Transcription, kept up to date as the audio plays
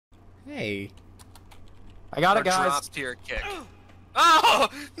Hey. I got it, guys. Drop tier kick. Oh!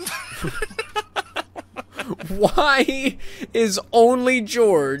 Why is only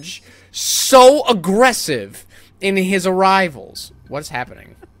George so aggressive in his arrivals? What's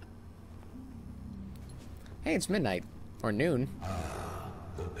happening? Hey, it's midnight. Or noon.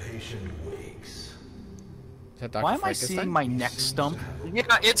 The patient wakes. Is that Dr. Why am I Frankenstein? seeing my neck stump? Yeah,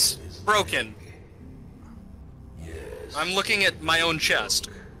 it's broken. I'm looking at my own chest.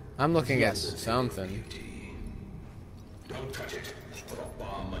 I'm looking at something. Don't touch it. A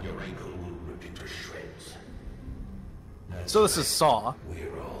bomb on your ankle will rip it to shreds. So this is Saw.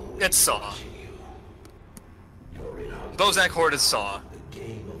 We're all It's Saw. watching you. You're in our Bozak Horde is Saw.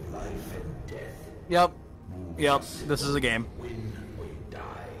 game of life and death. Yep. Yep. This is a game. Win or die.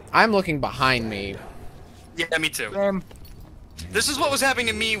 I'm looking behind me. Yeah, me too. Game. This is what was happening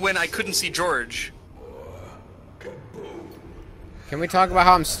to me when I couldn't see George. Can we talk about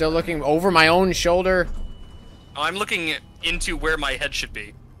how I'm still looking over my own shoulder? Oh, I'm looking into where my head should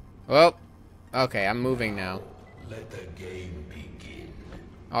be. Well, okay, I'm moving now. Let the game begin.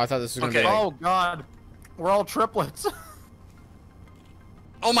 Oh, I thought this was gonna Okay. be like... Oh God. We're all triplets.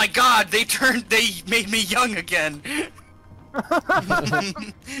 Oh my god, they made me young again. My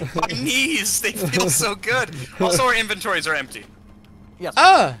knees, they feel so good. Also, our inventories are empty. Yes.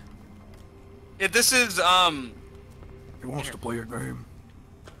 Ah! This is, He wants to play a game.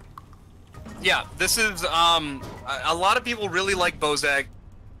 yeah, this is, a lot of people really like Bozak.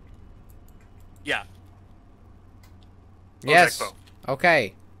 Yeah. Yes. Bozak bow.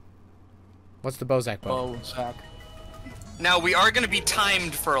 Okay. What's the Bozak bow? Bozak. Now, we are going to be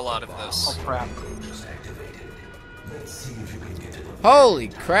timed for a lot of Oh this. crap. Just activated. Let's see if you can get to the Holy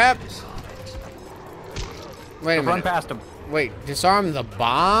crap! Wait a Run minute. past him. Wait, disarm the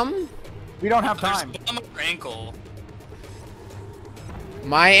bomb? We don't have There's time. a bomb on your ankle.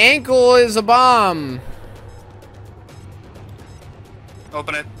 My ankle is a bomb.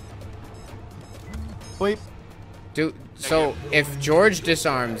 Open it. Wait. So if George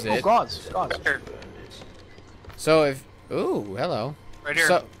disarms Oh it, God. God. Here. so if ooh, hello. Right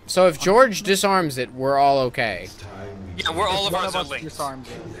here. So if George disarms it, we're all okay. Yeah, we're all of One ours of are us linked. disarms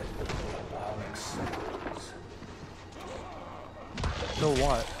it. Kill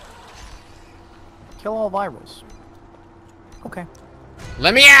what? Kill all virals. Okay.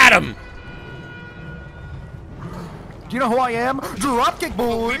 Let me at him. Do you know who I am? Dropkick We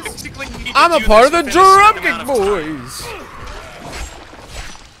boys! basically need to I'm a do part of this the within a certain amount Dropkick of time.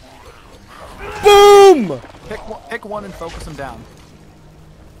 Boys. Boom! Pick one and focus him down.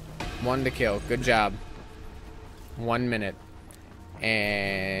 One to kill. Good job. 1 minute.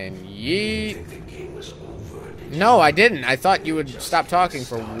 And yeet. No, I didn't. I thought you would stop talking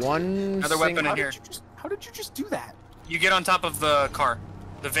for one. Another weapon in here. How did you just do that? You get on top of the car,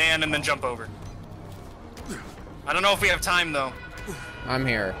 the van, and then jump over. I don't know if we have time though. I'm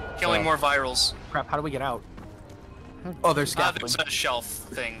here. Killing so- more virals. Crap, how do we get out? Oh, there's scaffolding. There's a shelf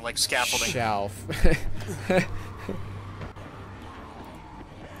thing, like scaffolding. Shelf.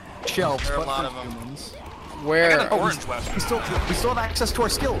 Shelves, There are a but lot for of 'em. humans. I Where? got an orange weapon. We still have access to our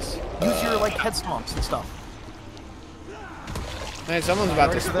skills. Use your like head stomps and stuff. Man, someone's about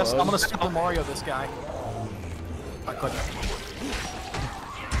to Ready for this? I'm explode. gonna Super Mario this guy. I couldn't.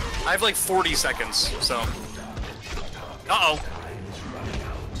 I have like 40 seconds, so. Uh-oh.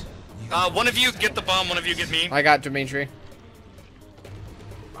 One of you get the bomb, one of you get me. I got Dimitri.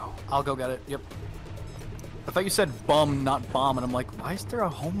 I'll go get it. Yep. I thought you said bum, not bomb, and I'm like, why is there a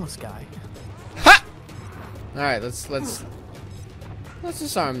homeless guy? Ha! All right, let's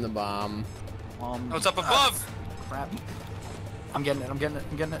disarm the bomb. Oh, it's up above! Crap. I'm getting it. I'm getting it.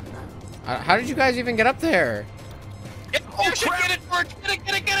 I'm getting it. How did you guys even get up there? You should get it, George! Get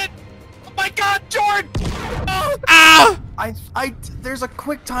it! Oh my god, George! Oh! Ah! There's a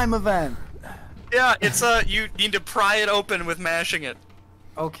quick time event. Yeah, it's you need to pry it open with mashing it.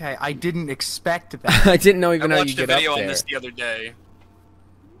 Okay, I didn't expect that. I didn't know I even how you watched a get up video on there. this the other day.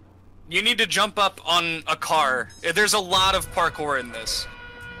 You need to jump up on a car. There's a lot of parkour in this.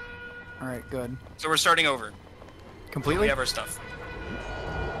 Alright, good. So we're starting over. Completely? We have our stuff.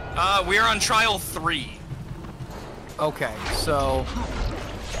 We are on trial 3. Okay, so...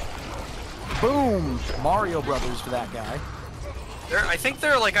 Boom! Mario Brothers for that guy. I think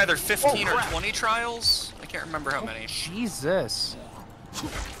there are like either 15 or crap. 20 trials. I can't remember how many. Jesus.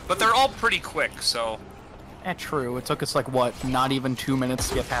 But they're all pretty quick, so True. It took us like, what, not even 2 minutes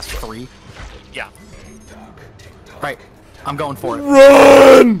to get past 3? yeah. Right. I'm going for it.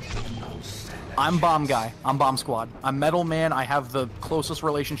 Run! I'm bomb guy. I'm bomb squad. I'm metal man. I have the closest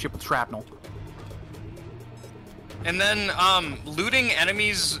relationship with shrapnel. And then, looting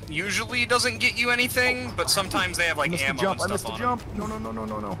enemies usually doesn't get you anything, but sometimes they have, like, ammo and stuff on them. I missed the jump. No, no, no, no,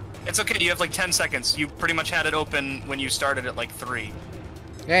 no, no. It's okay, you have, like, 10 seconds. You pretty much had it open when you started at, like, 3.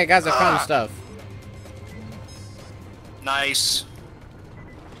 Hey, guys, I found stuff. Nice.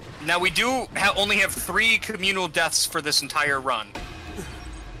 Now, we do only have 3 communal deaths for this entire run.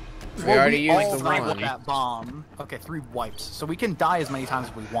 We already used the all one. that bomb. Okay, 3 wipes. So we can die as many times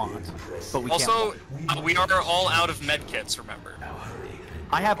as we want, but we Also, can't. we are all out of medkits, remember.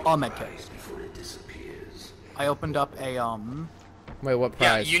 I have a medkit. I opened up a Wait, what Yeah,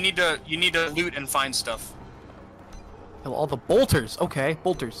 prize? you need to loot and find stuff. all the bolters. Okay,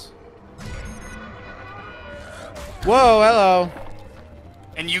 bolters. Whoa, hello.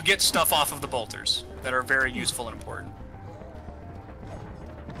 And you get stuff off of the bolters that are very useful and important.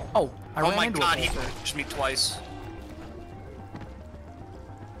 Oh, I Oh ran my into god, a he bolter. pushed me twice.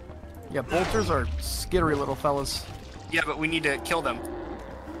 Yeah, bolters are skittery little fellas. Yeah, but we need to kill them.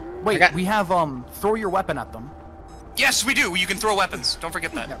 Wait, we have throw your weapon at them. Yes, we do. You can throw weapons. Don't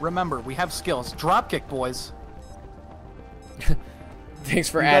forget that. Yeah, remember, we have skills. Dropkick, boys. Thanks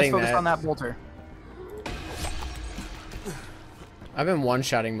for You guys adding focus that. on that bolter. I've been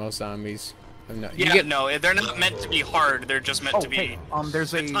one-shotting most zombies. No, you Yeah, get no, they're not meant to be hard. They're just meant Oh, to be. hey,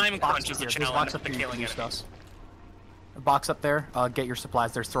 there's a the time box crunch up is the here. There's a challenge box of up the here you can killing do enemies. stuff. A box up there. Get your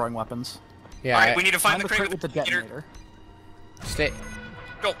supplies. There's throwing weapons. yeah. All right, we need to find Find the crate with the detonator. detonator. Stay.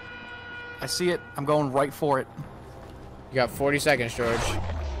 Go. I see it. I'm going right for it. You got 40 seconds, George.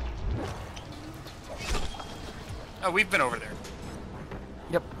 Oh, we've been over there.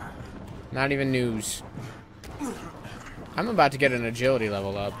 Yep. Not even news. I'm about to get an agility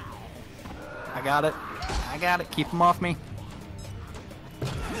level up. I got it. I got it. Keep them off me.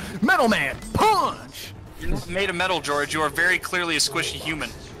 Metal Man, punch! You're not made of metal, George. You are very clearly a squishy human.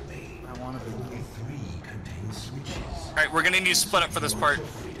 I want to be. All right, we're gonna need to split up for this part.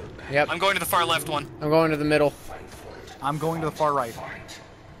 Yep. I'm going to the far left one. I'm going to the middle. I'm going to the far right.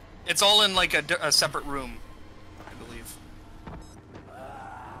 It's all in like a separate room, I believe.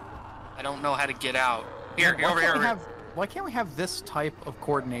 I don't know how to get out. Here, Why over can't here. we have- Why can't we have this type of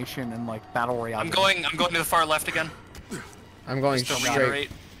coordination in like battle royale? I'm going to the far left again. I'm going Just to straight. reiterate.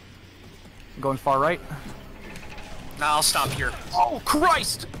 I'm going far right. Nah, I'll stop here. Oh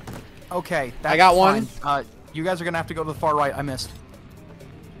Christ! Okay, that's I got one. fine. You guys are gonna have to go to the far right. I missed.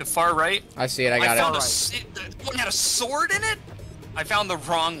 The far right. I see it. I got found it. the one had a sword in it. I found the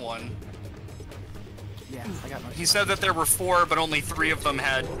wrong one. Yeah, I got my. He said that there were 4, but only 3 of them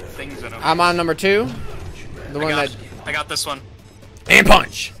had things in them. I'm on number 2. The one that I got this one. and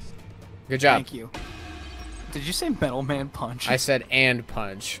punch. Good job. Thank you. Did you say Metal Man punch? I said and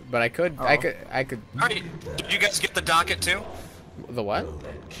punch, but I could. Oh. I could. All right, did you guys get the docket too? The what?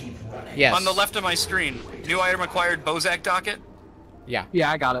 Yes. On the left of my screen, new item acquired Bozak docket. Yeah.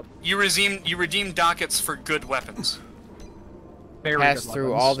 Yeah, I got it. You redeem dockets for good weapons. Very Pass good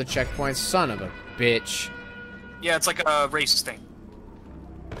through weapons. all the checkpoints. Son of a bitch. Yeah, it's like a race thing.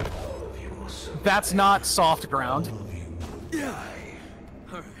 That's not ground.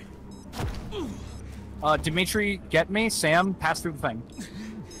 Dimitri, get me. Sam, pass through the thing.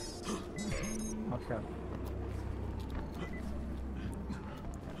 Okay.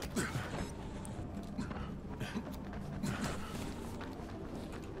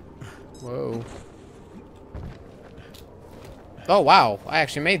 Whoa. Oh wow! I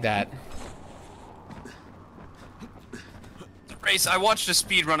actually made that. Race. I watched a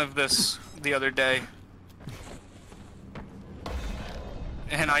speed run of this the other day,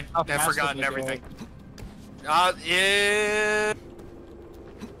 and I How have fast forgotten did you do everything.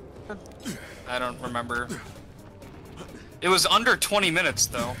 I don't remember. It was under 20 minutes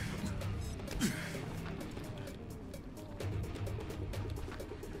though.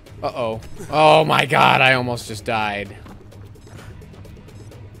 Uh-oh. Oh my god, I almost just died.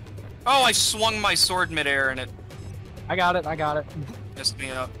 Oh, I swung my sword midair and it I got it. I got it. messed me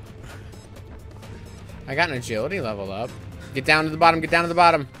up. I got an agility level up. Get down to the bottom, get down to the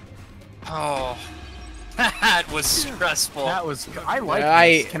bottom. Oh, that was stressful. That was. I like I-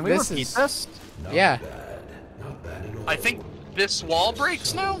 this. Can we this repeat is- this? Yeah. I think this wall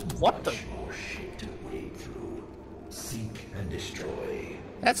breaks now? What the? Seek and destroy.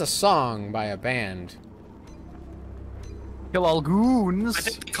 That's a song by a band. Kill all goons. I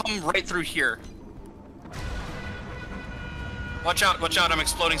think they come right through here. Watch out, I'm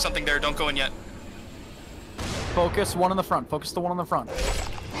exploding something there, don't go in yet. Focus one on the front. Focus the one on the front.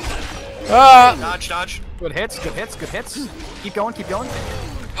 Ah! Dodge, dodge. Good hits. Good hits. Good hits. Keep going. Keep going.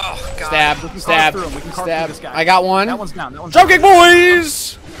 Oh, God. Stab, We can carve stab, through him. We can carve stab. through this guy. I got one. That one's down. That one's Dropkick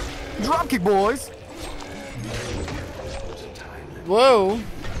boys! Dropkick boys. Whoa.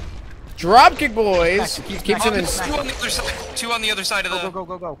 Dropkick boys. Keeps Keeps him in. Two on the other side. Two on the other side of the.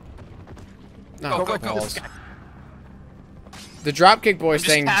 Go. No, go, through this balls. guy. The dropkick boys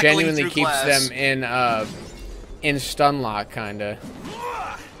just thing tackling genuinely through keeps glass. them in stun lock, kinda.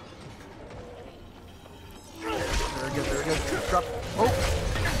 Very good. Drop. Oh.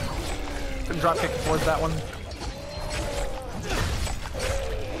 Couldn't drop kick towards that one.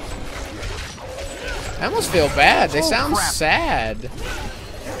 I almost feel bad. They Oh, sound crap. sad.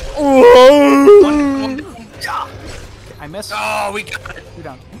 I missed. Oh, we got it. You're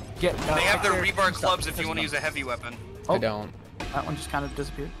down. Get. They have their there. rebar clubs if you want to use a heavy weapon. I don't. That one just kind of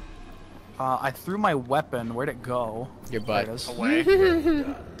disappeared. I threw my weapon. Where'd it go? Your There butt. it is. Away. And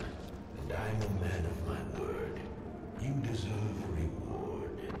I'm a man of my word. You deserve a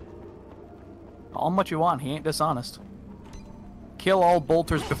reward. Call him what you want. He ain't dishonest. Kill all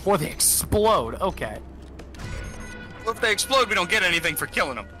bolters before they explode. Okay. Well, if they explode, we don't get anything for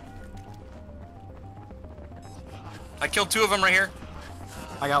killing them. I killed two of them right here.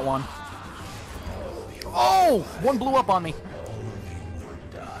 I got one. Oh! One blew up on me.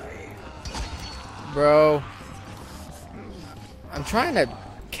 Bro. I'm trying to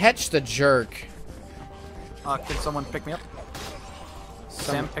catch the jerk. Could someone pick me up?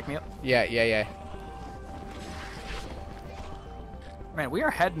 Sam, pick me up. Yeah. Man, we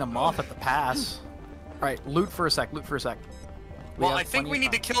are heading them off at the pass. Alright, loot for a sec. We Well, have I think plenty we of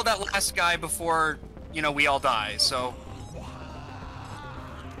need to time. kill that last guy before, you know, we all die, so...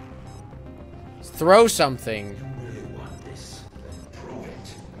 Throw something.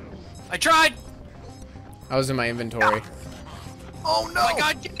 I tried! I was in my inventory. Oh no! Oh my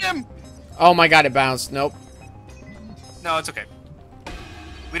god, get him! Oh my god, it bounced. Nope. No, it's okay.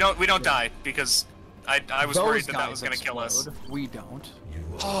 We don't die, because I was Those worried that guys was gonna kill us. explode. We don't.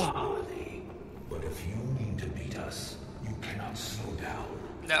 You are worthy, but if you mean to beat us, you cannot slow down.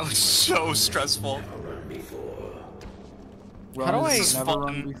 That was so stressful. Never run before. How do I- Run as This is never fun.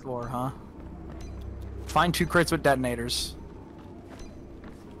 run before, huh? Find 2 crates with detonators.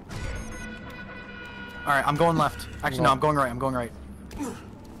 Alright, I'm going left. Actually, no, I'm going right. I'm going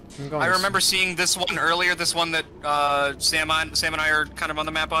I remember seeing this one earlier, this one that Sam and I are kind of on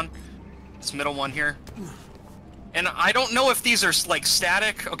the map on. This middle one here. And I don't know if these are like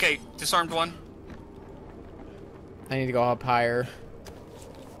static. Okay, disarmed one. I need to go up higher.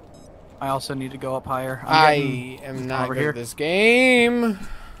 I also need to go up higher. I getting- am not over good here. at this game.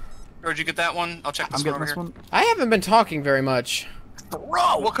 Or did you get that one? I'll check this I'm one getting over this here. one. I haven't been talking very much.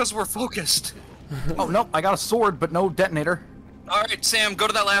 Well, because we're focused. Oh, nope. I got a sword, but no detonator. Alright, Sam, go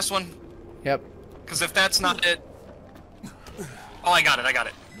to that last one. Yep. Because if that's not it... Oh, I got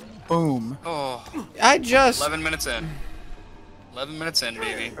it. Boom. Oh, I just... 11 minutes in. 11 minutes in,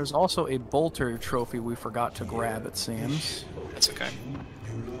 baby. There's also a bolter trophy we forgot to grab, it seems. That's okay.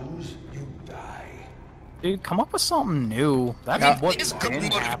 You lose, you die. Dude, come up with something new. That's Yeah. what It is is good been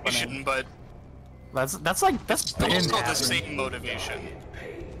motivation, happening. but That's been also the happening. same motivation.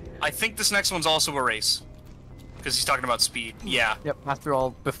 I think this next one's also a race. Because he's talking about speed. Yeah. Yep, after all,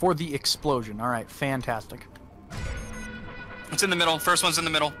 before the explosion. Alright, fantastic. It's in the middle. First one's in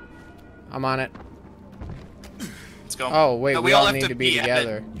the middle. I'm on it. Let's go. Oh, wait, No, we all have need to be at it.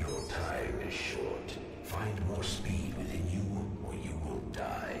 together. Your time is short. Find more speed within you, or you will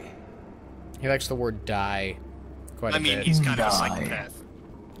die. He likes the word die quite a I mean, bit. he's kind of a Die. psychopath.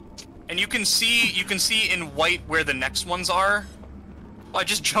 And you can see in white where the next ones are. Oh, I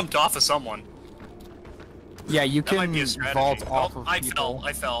just jumped off of someone. Yeah, you That might can be a strategy. vault off Oh, of I people.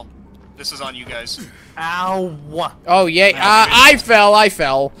 fell. This is on you guys. Ow! Oh, yeah, I fell.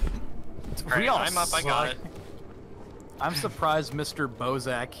 Alright, all I'm up, I got suck. it. I'm surprised Mr.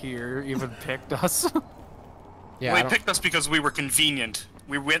 Bozak here even picked us. Yeah, Well, I he don't- picked us because we were convenient.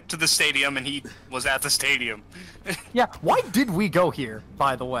 We went to the stadium and he was at the stadium. Yeah, why did we go here,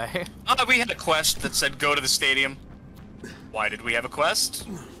 by the way? We had a quest that said go to the stadium. Why did we have a quest?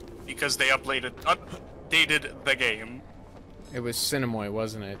 Because they updated the game. It was Cinemoy,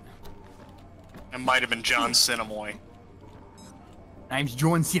 wasn't it? It might have been John Cinemoy. Name's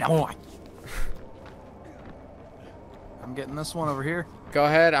John Cena. I'm getting this one over here. Go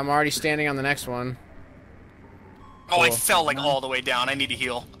ahead, I'm already standing on the next one. Oh, I Cool. fell like all the way down. I need to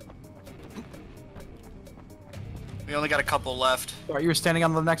heal. We only got a couple left. Alright, you're standing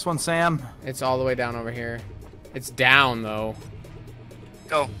on the next one, Sam. It's all the way down over here. It's down, though.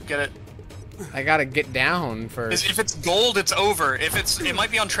 Go, get it. I gotta get down first. If it's gold, it's over. If it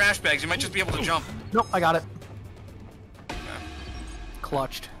might be on trash bags. You might just be able to jump. Nope, I got it.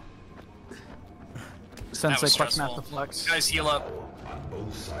 Clutched. Sensei was clutching at stressful. the flex. Guys, heal up. On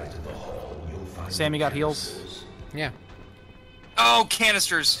both sides of the hall, you'll find Sam, you got heals? Yeah. Oh,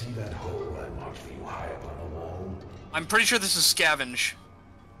 canisters. See that hole I marked for you high up on the wall? I'm pretty sure this is scavenge.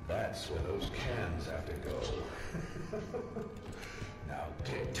 That's where those cans have to go. Now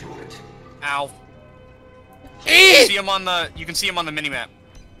get to it. Ow. You can see him on the. You can see him on the minimap.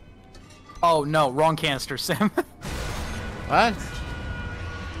 Oh no, wrong canister, Sam. What?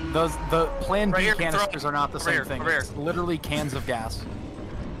 The Plan Right B here, canisters throw- are not the over same here, thing. over here. It's literally cans of gas.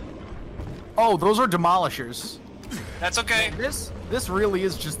 Oh, those are demolishers. That's okay. This really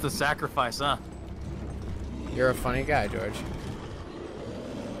is just the sacrifice, huh? You're a funny guy, George.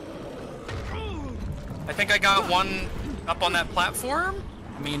 I think I got one up on that platform.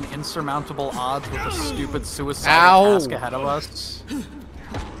 I mean, insurmountable odds with a stupid suicidal task ahead of us.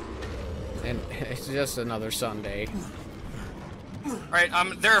 And it's just another Sunday. All right,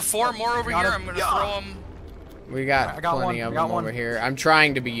 there are 4 more over here. I'm gonna throw them. We got, I got plenty one, of I got them one. over here. I'm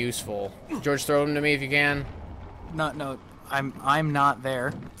trying to be useful. George, throw them to me if you can. No, I'm not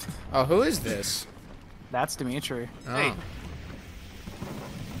there. Oh, who is this? That's Dimitri. Oh. Hey.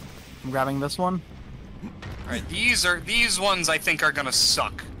 I'm grabbing this one. All right, these ones I think are gonna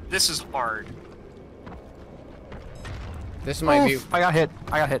suck. This is hard. This might Oof, I got hit.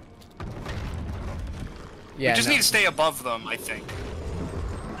 be. Yeah, We just no, need to stay above them, I think.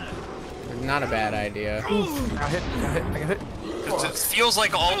 not a bad idea. I got hit. I got hit. 'Cause it feels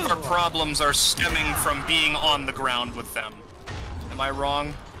like all of our problems are stemming from being on the ground with them. Am I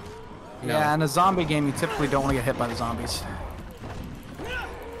wrong? No. Yeah, in a zombie game, you typically don't want to get hit by the zombies.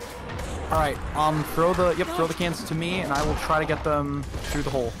 All right, throw the cans to me, and I will try to get them through the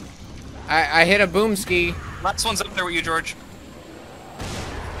hole. I hit a boomski. Last one's up there with you, George.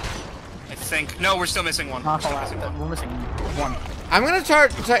 I think. No, we're still missing one. Not the We're last. still missing one. We're missing one. I'm gonna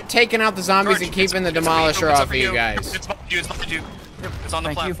start taking out the zombies George, and keeping the it's up for demolisher it's off up of for you guys. It's behind you. It's behind you. It's on the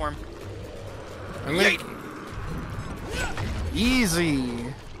Thank you. platform. I'm gonna. Easy.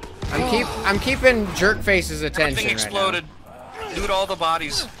 I'm keeping Jerkface's attention Everything right exploded. Loot all the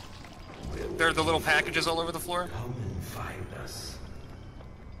bodies. There are the little packages all over the floor. Come and find us.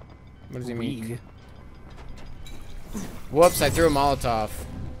 now. What does he mean? Whoops! I threw a Molotov.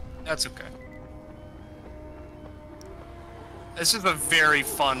 That's okay. This is a very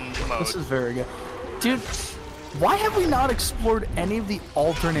fun mode. This is very good. Dude, why have we not explored any of the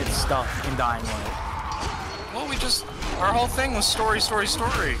alternate stuff in Dying Light? Well, our whole thing was story.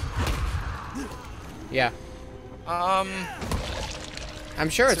 Yeah. I'm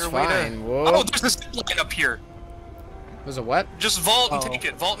sure Is it's there a way to- fine. Whoa. Oh, there's a zip line up here. Was it what? Just vault and Oh. take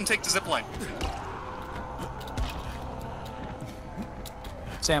it. Vault and take the zip line.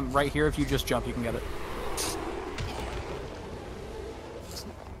 Sam, right here, if you just jump, you can get it.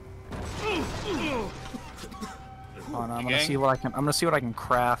 Hold on, I'm gonna gang? see what I can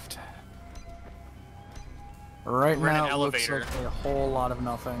craft. Right We're in now, an it looks elevator. like a whole lot of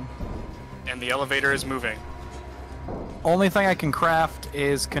nothing. And the elevator is moving. Only thing I can craft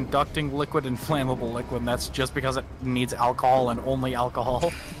is conducting liquid and flammable liquid. And that's just because it needs alcohol and only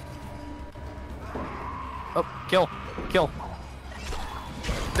alcohol. Oh, kill.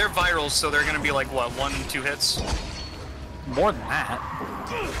 They're virals, so they're gonna be like what, 1-2 hits? More than that.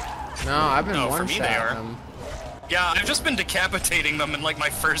 No, I've been No, for one me shot they are. them. Yeah, I've just been decapitating them in like my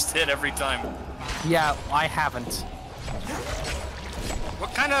first hit every time. Yeah, I haven't.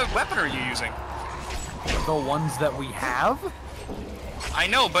 What kind of weapon are you using? The ones that we have? I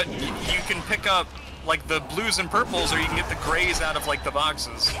know, but you can pick up like the blues and purples, or you can get the grays out of like the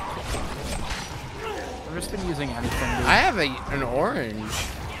boxes. I've just been using anything. Dude. I have an orange.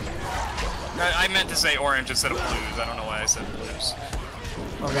 I meant to say orange instead of blues. I don't know why I said blues.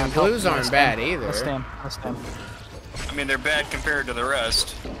 Okay, And blues aren't bad either. Let's stand. I mean, they're bad compared to the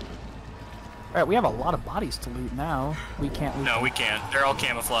rest. Alright, we have a lot of bodies to loot now. We can't loot. No, them. we can't. They're all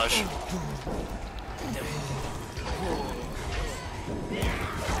camouflage.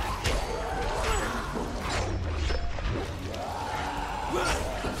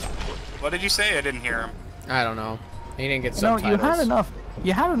 What did you say? I didn't hear him. I don't know. He didn't get No, subtitles.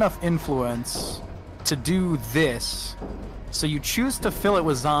 you had enough influence to do this, so you choose to fill it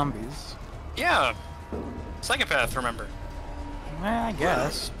with zombies. Yeah. Psychopath, remember. I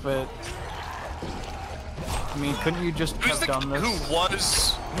guess, but I mean, couldn't you just Who's have done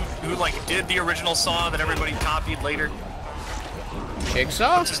this? who like did the original Saw that everybody copied later?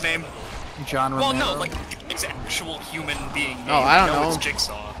 Jigsaw? What's his name? John Well, Romero? no, like it's an actual human being. Oh, I don't know. It's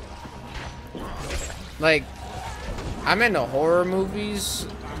Jigsaw. Like, I'm into horror movies,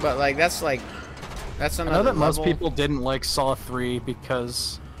 but like that's I another know that most level. people didn't like Saw 3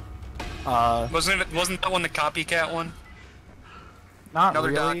 because Wasn't that one the copycat one? not Another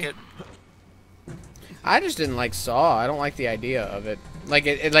really. docket. I just didn't like Saw. I don't like the idea of it. Like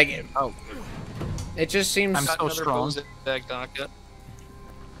Oh, it just seems. I'm so strong.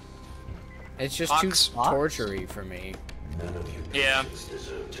 It's just Box. too torture-y for me. Yeah.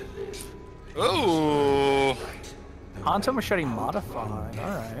 Ooh. Hanto machete modified. All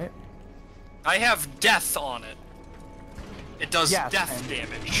right. I have death on it. It does Yes, death and-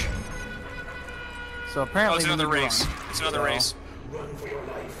 damage. So Oh, apparently it's we another need to race. run. It's another So- race.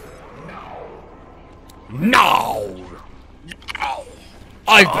 No! Ow.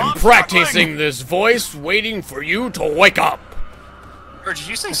 I've been practicing this voice, waiting for you to wake up. Or did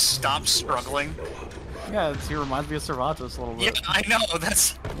you say stop struggling? Yeah, he reminds me of Cervantes a little Yeah, bit. I know.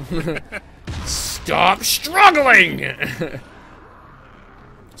 That's. Stop struggling!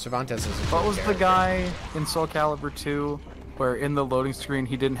 Cervantes is a What good was the character. guy in Soul Calibur 2 where in the loading screen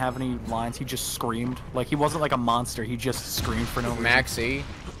he didn't have any lines, he just screamed? Like, he wasn't like a monster, he just screamed for no reason. Maxie.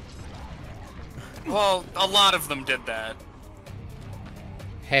 Well, a lot of them did that.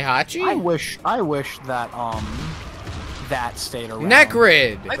 Heihachi? I wish that, that stayed around.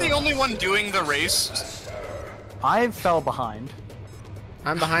 Necrid! Am I the only one doing the race? I fell behind.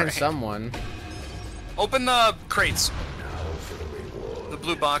 I'm behind Alright. someone. Open the crates. The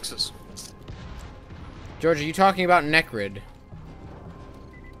blue boxes. George, are you talking about Necrid?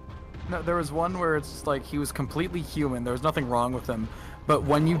 No, there was one where it's like he was completely human, there was nothing wrong with him. But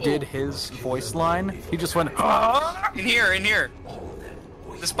when you did his voice line, he just went, "Ah!" In here, in here.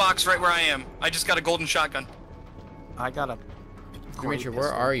 This box right where I am. I just got a golden shotgun. I got a... Demetri,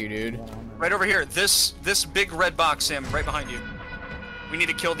 where are you, dude? Right over here. This big red box, Sam, right behind you. We need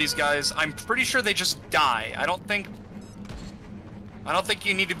to kill these guys. I'm pretty sure they just die. I don't think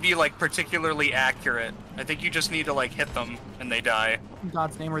you need to be like particularly accurate. I think you just need to like hit them and they die. In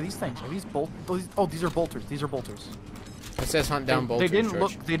God's name are these things? Are these oh, these are bolters. These are bolters. It says hunt down bolters, They didn't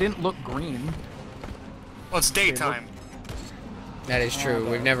George. look. They didn't look green. Well, it's daytime. That is true.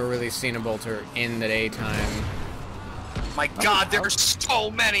 We've never really seen a bolter in the daytime. My God, there are so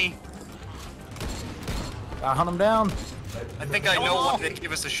many. I hunt them down. I think I know why they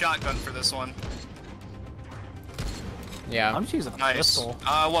gave us a shotgun for this one. Yeah. I'm just using a Nice. pistol.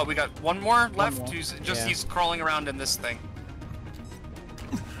 What? We got one more left. more. Yeah. He's crawling around in this thing.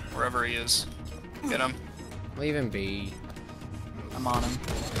 Wherever he is. Get him. Leave him be. I'm on him.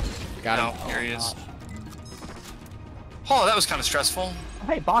 Got No, him. here he is. Oh, that was kind of stressful.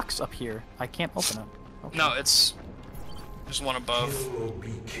 Hey, box up here. I can't open it. Okay. No, it's there's one above. You will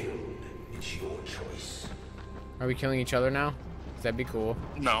be killed. It's your choice. Are we killing each other now? That'd be cool.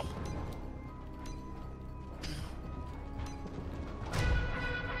 No.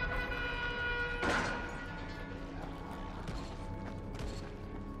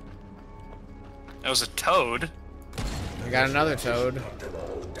 That was a toad. I got another toad.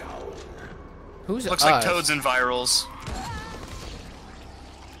 Who's Looks us? like toads and virals.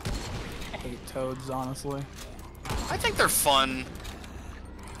 I hate toads, honestly. I think they're fun.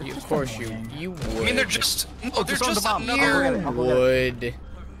 Of course annoying. you would. I mean, they're just no, they're just on just the bomb. another. I'll go get it.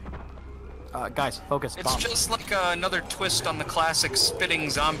 would. Guys, focus. It's Bomb. just like another twist on the classic spitting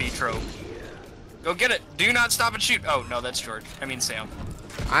zombie trope. Go get it. Do not stop and shoot. Oh no, that's George. I mean Sam.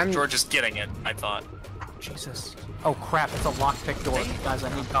 I'm George is getting it. I thought. Jesus. Oh crap! It's a lockpick door, guys.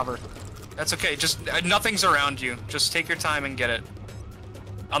 I need cover. That's okay. Just nothing's around you. Just take your time and get it.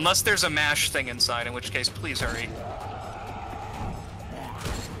 Unless there's a mash thing inside, in which case, please hurry.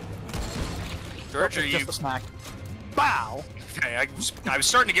 George, are It's you? just a smack. Bow. Okay, I was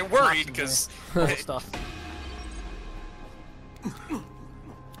starting to get worried because. Full of stuff.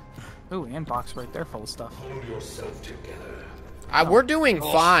 Ooh, and box right there full of stuff. Pull yourself together. we're doing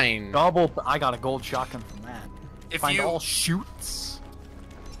fine. Double. I got a gold shotgun from that. If Find you- all shoots.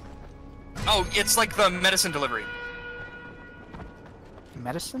 Oh, it's like the medicine delivery.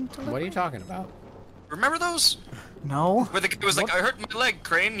 Medicine delivery? What are you talking about? Remember those? No. Where the guy was like, "I hurt my leg,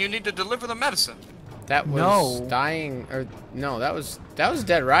 Crane. You need to deliver the medicine." That was No. dying, or no? That was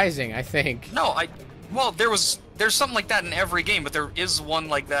Dead Rising, I think. No, well, there's something like that in every game, but there is one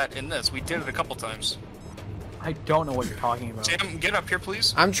like that in this. We did it a couple times. I don't know what you're talking about. Sam, get up here,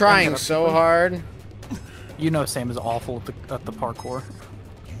 please. I'm trying so hard. You know Sam is awful at the parkour.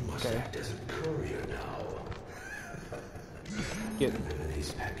 You must act as a courier now. Get...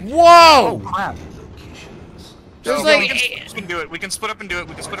 Whoa! Crap. Locations. There's No, like we can do it. We can split up and do it.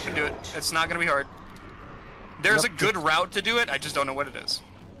 We can split up and do it. It's not gonna be hard. There's a good route to do it. I just don't know what it is.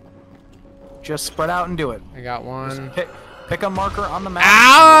 Just spread out and do it. I got one. Pick a marker on the map.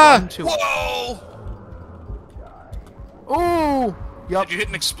 Ah! And run to it. Whoa! Ooh! Yup. Did you hit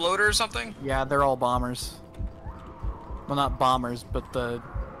an exploder or something? Yeah, they're all bombers. Well, not bombers, but the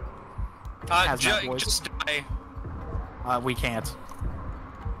Hazmat boys. Just die. We can't.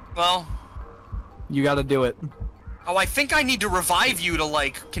 Well. You gotta do it. Oh, I think I need to revive you to,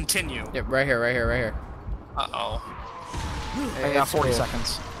 like, continue. Yep, right here, right here, right here. Uh-oh. I got It's 40 cool.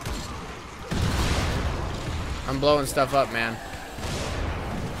 seconds. I'm blowing stuff up, man.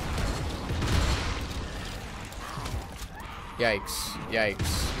 Yikes.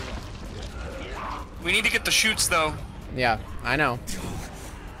 Yikes. We need to get the shoots, though. Yeah, I know.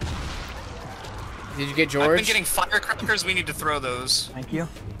 Did you get George? I've been getting firecrackers. We need to throw those. Thank you.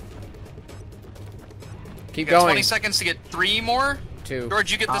 Keep We got going. 20 seconds to get 3 more. 2.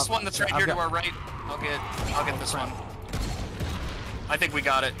 George, you get this I've- one that's right I've here to got- our right. I'll get this one. I think we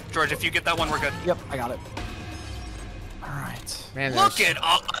got it. George, if you get that one, we're good. Yep, I got it. Alright. Man, Look there's-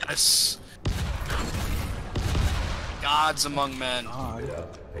 at us! Gods among men. God.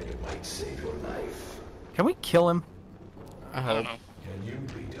 And it might save your life. Can we kill him? I I hope. don't know. Can you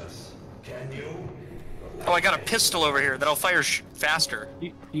beat us? Can you? Oh, I got a pistol over here that'll fire faster.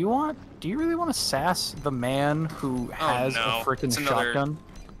 Do you really want to sass the man who has no. a freaking It's another- shotgun?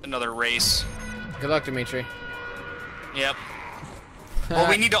 Another race. Good luck, Dimitri. Yep. Well,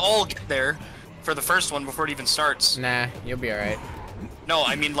 we need to all get there for the first one before it even starts. Nah, you'll be alright. No,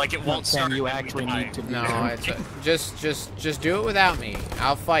 I mean, like, it won't Sam, start. you and we actually die. need to be No, there. it's just do it without me.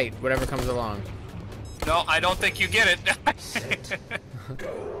 I'll fight whatever comes along. No, I don't think you get it. I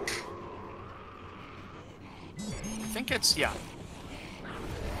think it's, yeah.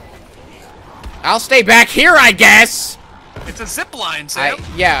 I'll stay back here, I guess. It's a zip line, Sam.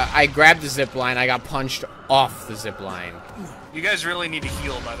 I grabbed the zip line. I got punched off the zip line. You guys really need to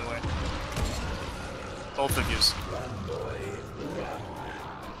heal, by the way. Both of yous.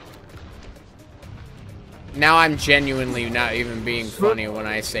 Now I'm genuinely not even being funny when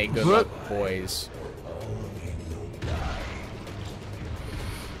I say good luck, boys.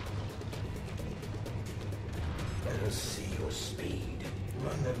 Let us see your speed.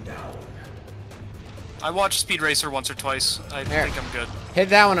 Run them down. I watched Speed Racer once or twice. I There. think I'm good. Hit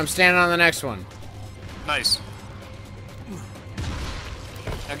that one. I'm standing on the next one. Nice.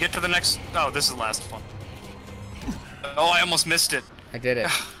 Now get to the next. Oh, this is the last one. Oh, I almost missed it. I did it.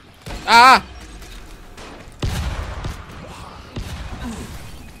 Ah!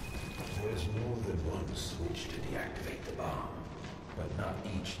 There's more than one switch to deactivate the bomb, but not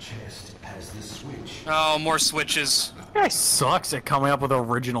each chest has the switch. Oh, more switches. This guy sucks at coming up with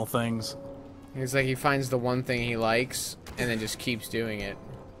original things. It's like he finds the one thing he likes and then just keeps doing it.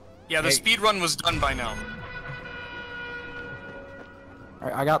 Yeah, the Hey. speed run was done by now.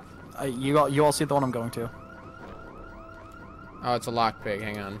 Alright, I got. You all see the one I'm going to. Oh, it's a lockpick.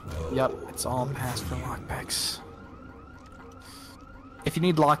 Hang on. Yep, it's all past for lockpicks. If you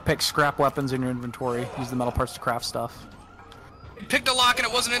need lockpicks, scrap weapons in your inventory. Use the metal parts to craft stuff. Picked a lock and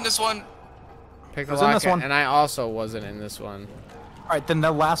it wasn't in this one. Pick the Was in lock, this one. and I also wasn't in this one. Alright, then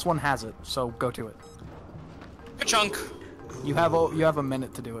the last one has it, so go to it. A chunk. You have a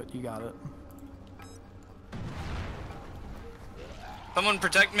minute to do it. You got it. Someone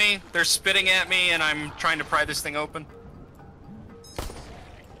protect me. They're spitting at me and I'm trying to pry this thing open.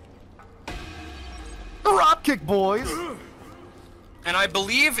 Dropkick, boys! And I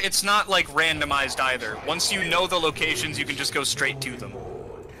believe it's not, like, randomized either. Once you know the locations, you can just go straight to them.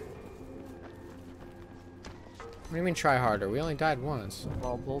 What do you mean try harder? We only died once.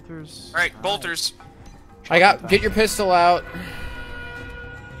 Well, bolters. Alright, bolters. Get your pistol out.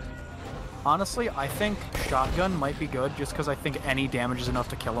 Honestly, I think shotgun might be good, just because I think any damage is enough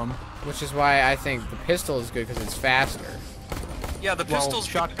to kill him. Which is why I think the pistol is good because it's faster. Yeah, the Well, pistol's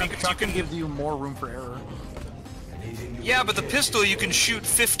good shotgun, because you shotgun can... gives you more room for error. Yeah, but the pistol you can shoot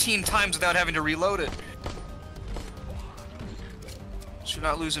 15 times without having to reload it. So you're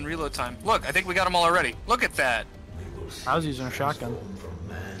not losing reload time. Look, I think we got them all already. Look at that. I was using a shotgun.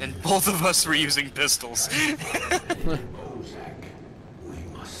 And both of us were using pistols. Bozak, we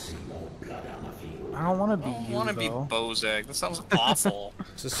must see more blood on the field. I don't want to be I you, want to be though. Bozak. That sounds awful.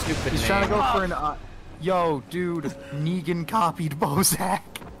 It's a stupid He's name. trying to go for an. Yo, dude, Negan copied Bozak.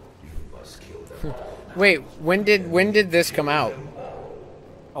 You must kill them all. Wait, when did this come out?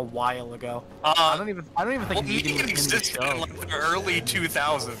 A while ago. I don't even think Well, Negan Negan was in the existed in show. like the early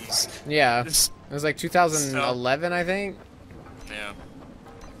 2000s. Yeah, it It's- was like 2011, I think. Yeah.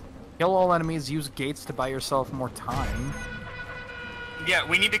 Kill all enemies. Use gates to buy yourself more time. Yeah,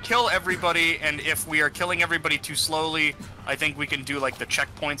 we need to kill everybody, and if we are killing everybody too slowly, I think we can do like the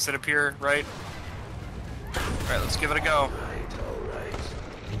checkpoints that appear, right? Alright, let's give it a go. All right.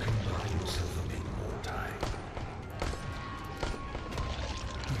 You can buy yourself a bit more time.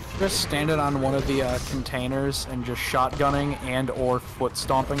 Just standing on one of the containers and just shotgunning and or foot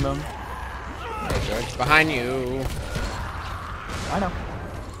stomping them. George, behind you. I know.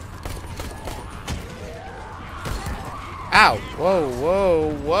 Ow! Whoa,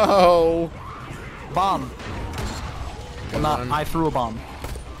 whoa, whoa! Bomb. Good Well, one. not, I threw a bomb.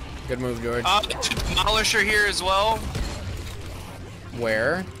 Good move, George. Demolisher here as well.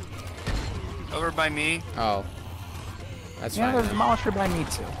 Where? Over by me. Oh. That's Yeah, fine. there's a then. demolisher by me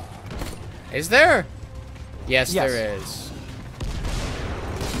too. Is there? Yes, Yes. there is.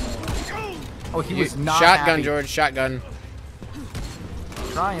 Oh, he was not Shotgun, happy. George. Shotgun.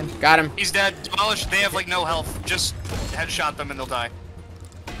 Trying. Got him. He's dead. Demolished. They have like no health. Just headshot them and they'll die.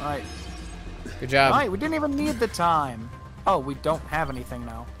 All right. Good job. All right, we didn't even need the time. Oh, we don't have anything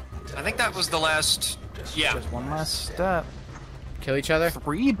now. I think that was the last. Yeah. Just one last step. Kill each other.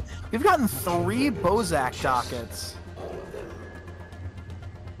 3? We've gotten 3 Bozak dockets.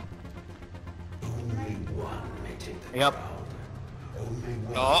 Only one may take the Yep. crown. Only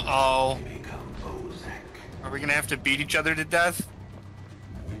one Uh-oh. may become Bozak. Are we gonna have to beat each other to death?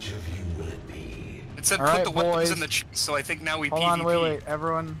 Which of you will it be? It said All put right, the weapons boys. in the chest, so I think now we Hold PvP. on, wait.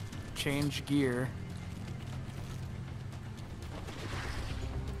 Everyone, change gear.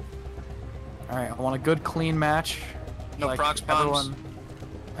 All right, I want a good, clean match. No prox bombs?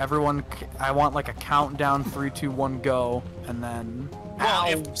 Everyone, I want like a countdown, 3, 2, 1, go, and then. Well, Ow.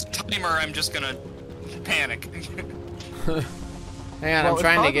 if it's timer, I'm just gonna panic. Hang on, Well, I'm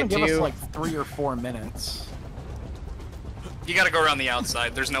trying to it's get probably to gonna give you. us like 3 or 4 minutes. You gotta go around the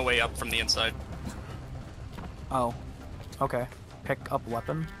outside. There's no way up from the inside. Oh, okay. Pick up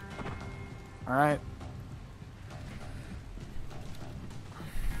weapon. All right.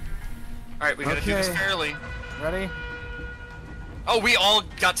 Alright, we gotta do this Okay. fairly. Ready? Oh, we all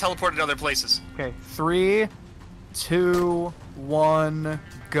got teleported to other places. Okay, 3, 2, 1,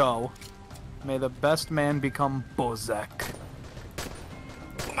 go. May the best man become Bozak.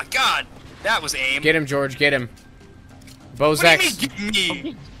 Oh my god! That was aim. Get him, George. Get him. What do you Bozak's. mean, get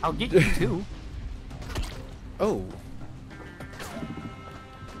me? I'll get you too. Oh.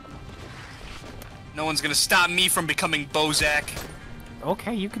 No one's gonna stop me from becoming Bozak.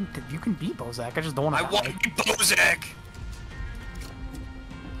 Okay, you can be Bozak. I just don't want I to want die. to be Bozak!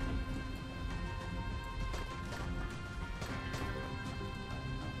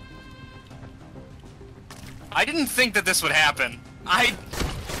 I didn't think that this would happen.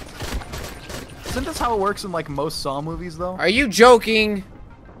 Isn't this how it works in like most Saw movies though? Are you joking?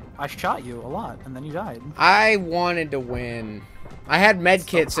 I shot you a lot and then you died. I wanted to win. I had med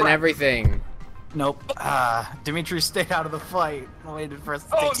kits and crap. everything. Nope. Dimitri stayed out of the fight. I waited for us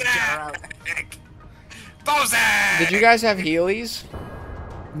to take each other out. Bozak! Bozak! Did you guys have Heelys?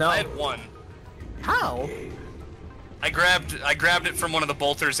 No. I had one. How? I grabbed it from one of the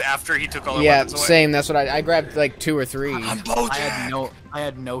bolters after he took all the Yeah, weapons away. same. That's what I grabbed like 2 or 3. I'm Bozak! I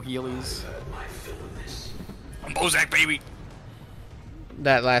had no Heelys. I'm Bozak, baby!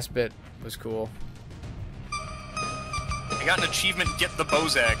 That last bit was cool. I got an achievement, get the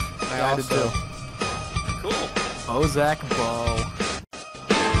Bozak. I did also. Cool. Bozak bow.